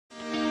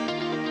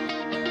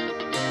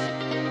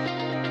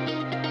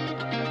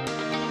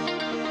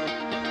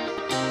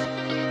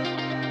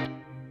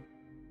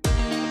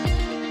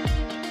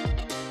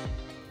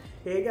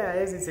Hey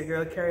guys, it's your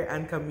girl Carrie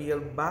and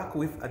Camille back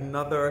with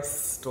another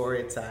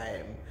story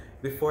time.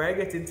 Before I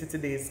get into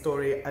today's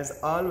story, as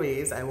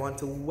always, I want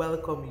to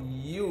welcome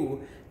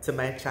you to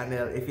my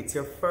channel. If it's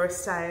your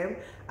first time,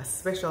 a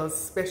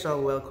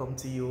special welcome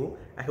to you.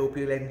 I hope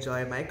you'll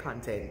enjoy my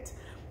content.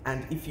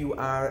 And if you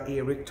are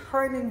a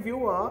returning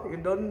viewer, you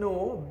don't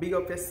know, big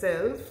up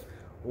yourself,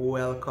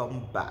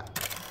 welcome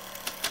back.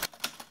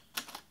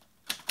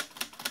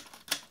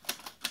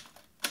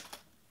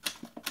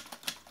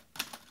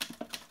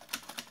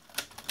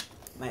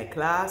 My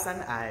class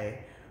and I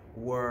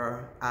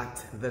were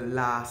at the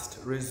last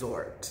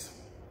resort.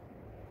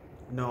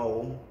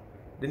 Now,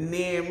 the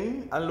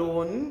name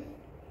alone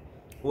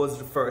was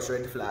the first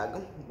red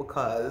flag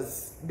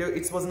because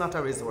it was not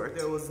a resort.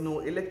 There was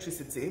no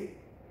electricity,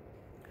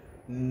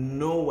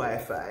 no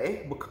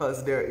Wi-Fi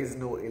because there is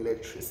no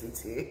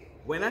electricity.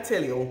 When I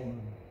tell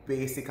you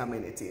basic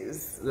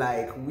amenities,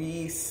 like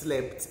we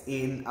slept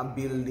in a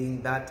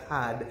building that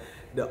had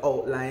the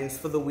outlines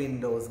for the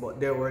windows,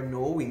 but there were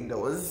no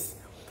windows.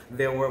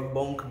 There were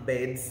bunk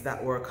beds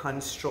that were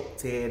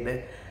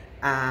constructed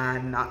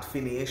and not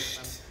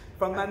finished.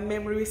 From my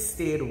memory, we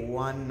stayed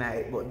one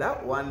night, but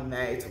that one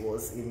night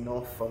was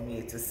enough for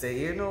me to say,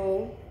 you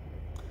know,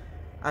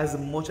 as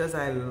much as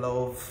I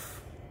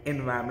love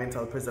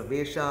environmental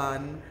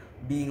preservation,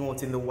 being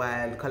out in the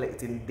wild,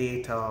 collecting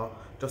data,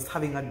 just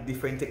having a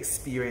different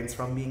experience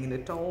from being in the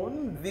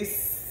town,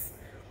 this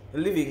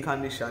living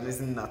condition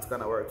is not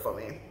gonna work for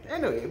me.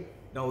 Anyway,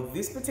 now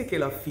this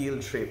particular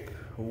field trip,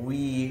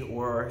 we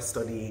were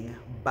studying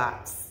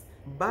bats.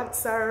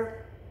 Bats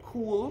are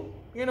cool,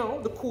 you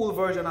know, the cool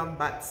version of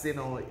bats, you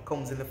know, it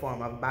comes in the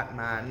form of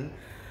Batman.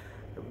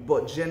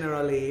 But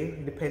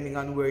generally, depending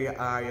on where you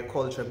are, your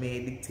culture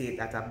may dictate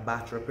that a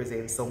bat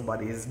represents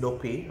somebody's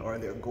duppy or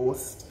their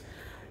ghost.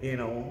 You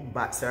know,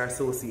 bats are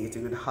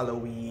associated with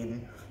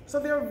Halloween. So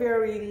there are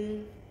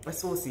varying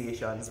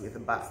associations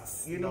with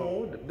bats. You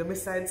know, let me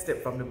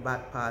sidestep from the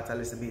bat part a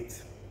little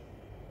bit.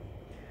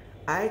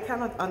 I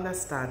cannot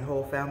understand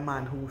how for a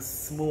man who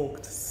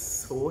smoked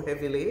so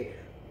heavily,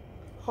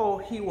 how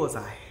he was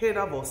ahead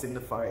of us in the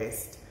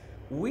forest.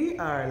 We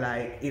are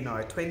like in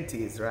our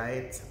 20s,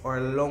 right? Our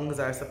lungs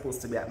are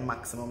supposed to be at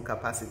maximum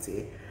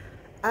capacity.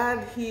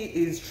 And he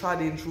is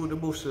trotting through the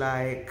bush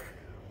like,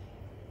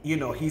 you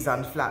know, he's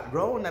on flat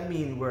ground. I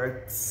mean,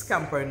 we're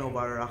scampering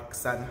over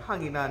rocks and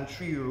hanging on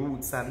tree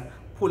roots and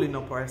pulling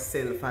up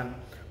ourselves and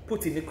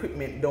putting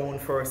equipment down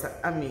first.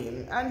 I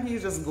mean, and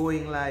he's just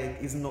going like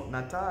it's nothing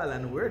at all,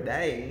 and we're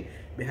dying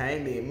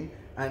behind him.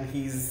 And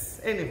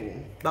he's,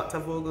 anywho, Dr.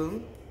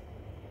 Vogel,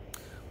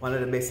 one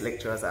of the best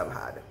lecturers I've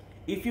had.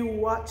 If you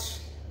watch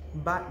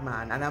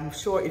Batman, and I'm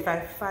sure if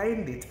I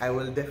find it, I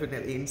will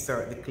definitely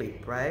insert the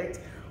clip, right?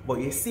 But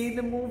you see in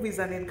the movies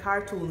and in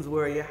cartoons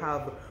where you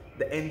have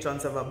the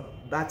entrance of a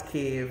bat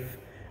cave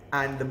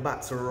and the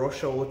bats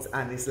rush out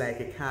and it's like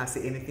you can't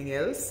see anything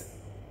else.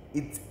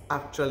 It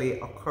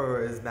actually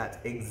occurs that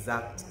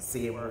exact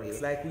same way.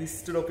 It's like we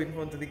stood up in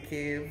front of the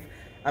cave.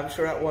 I'm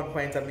sure at one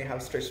point I may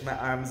have stretched my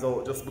arms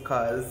out just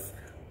because,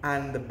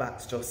 and the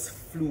bats just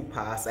flew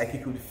past. Like you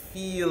could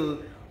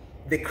feel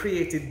the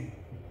created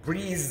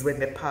breeze when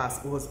they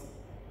passed. It was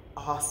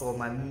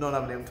awesome and none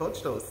of them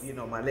touched us. You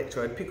know, my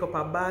lecturer would pick up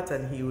a bat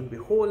and he would be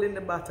holding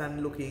the bat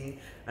and looking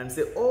and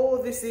say,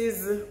 oh, this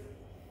is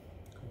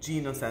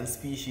genus and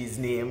species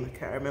name.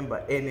 Can't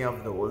remember any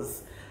of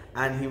those.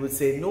 And he would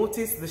say,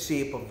 notice the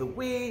shape of the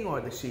wing or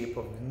the shape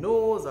of the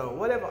nose or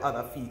whatever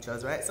other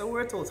features, right? So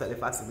we're totally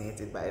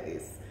fascinated by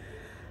this.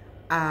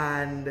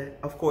 And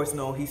of course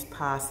now he's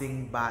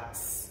passing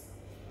bats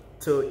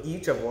to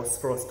each of us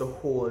for us to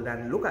hold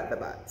and look at the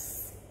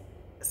bats.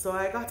 So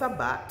I got a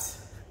bat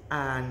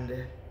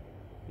and,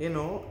 you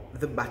know,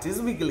 the bat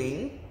is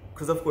wiggling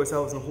because of course I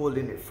wasn't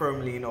holding it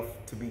firmly enough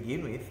to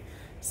begin with.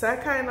 So I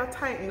kind of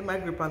tightened my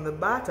grip on the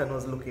bat and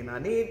was looking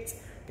at it,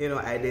 you know,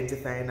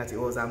 identifying that it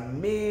was a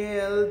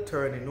male,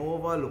 turning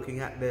over, looking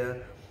at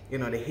the, you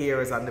know, the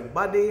hairs on the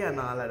body and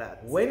all of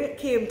that. When it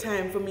came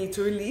time for me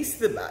to release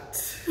the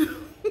bat,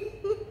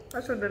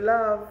 I shouldn't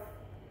laugh.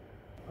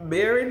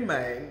 Bear in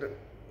mind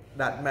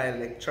that my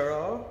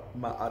lecturer,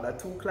 my other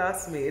two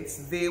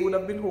classmates, they would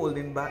have been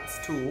holding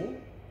bats too.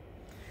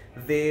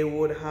 They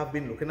would have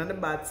been looking at the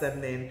bats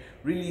and then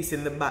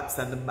releasing the bats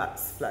and the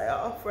bats fly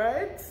off,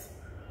 right?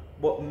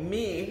 But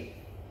me,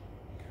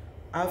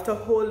 after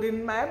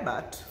holding my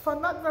bat for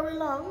not very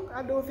long,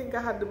 I don't think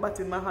I had the bat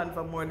in my hand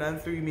for more than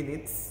 3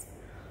 minutes.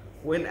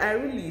 When I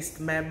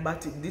released my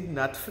bat, it did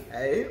not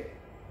fly.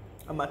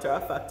 A matter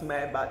of fact,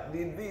 my bat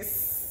did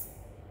this.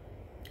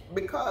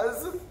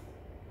 Because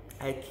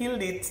I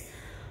killed it.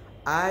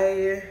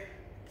 I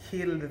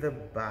killed the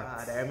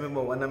bat. I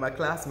remember one of my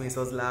classmates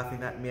was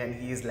laughing at me and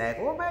he's like,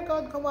 oh my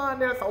God, come on,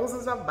 there are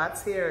thousands of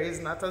bats here. It's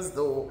not as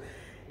though,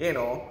 you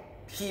know,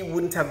 he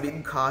wouldn't have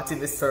been caught in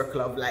the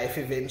circle of life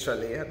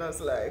eventually. And I was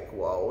like,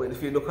 wow,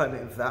 if you look at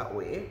it that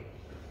way.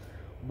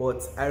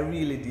 But I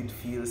really did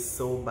feel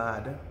so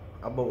bad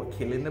about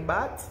killing the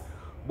bat.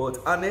 But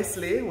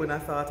honestly, when I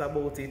thought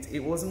about it,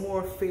 it was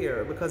more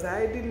fair because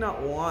I did not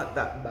want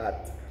that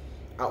bat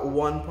At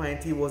one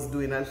point he was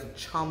doing a little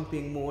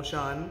chomping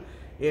motion.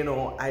 You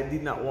know, I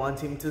did not want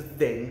him to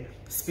then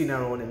spin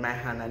around in my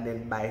hand and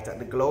then bite at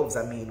the gloves.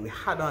 I mean, we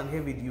had on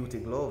heavy duty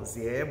gloves,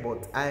 yeah,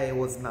 but I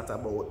was not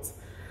about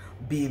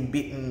being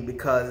bitten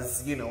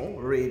because, you know,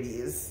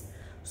 rabies.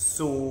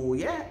 So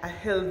yeah, I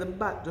held the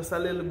bat just a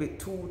little bit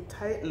too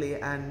tightly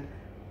and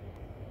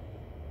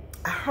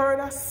I heard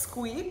a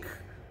squeak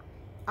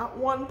at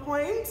one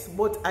point,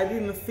 but I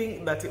didn't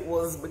think that it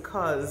was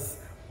because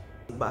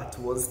the bat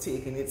was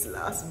taking its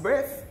last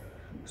breath.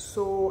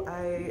 So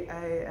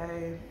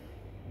I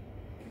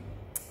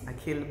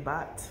killed the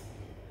bat.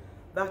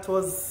 That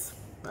was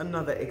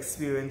another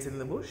experience in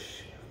the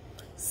bush.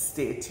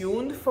 Stay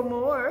tuned for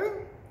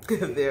more.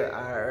 There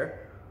are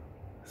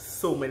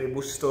so many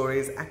bush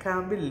stories. I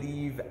can't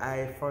believe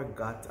I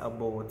forgot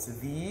about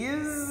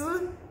these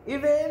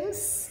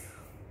events,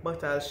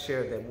 but I'll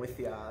share them with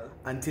y'all.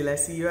 Until I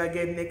see you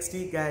again next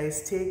week,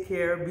 guys, take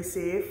care, be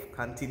safe,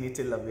 continue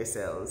to love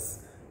yourselves.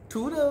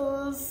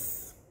 Toodles!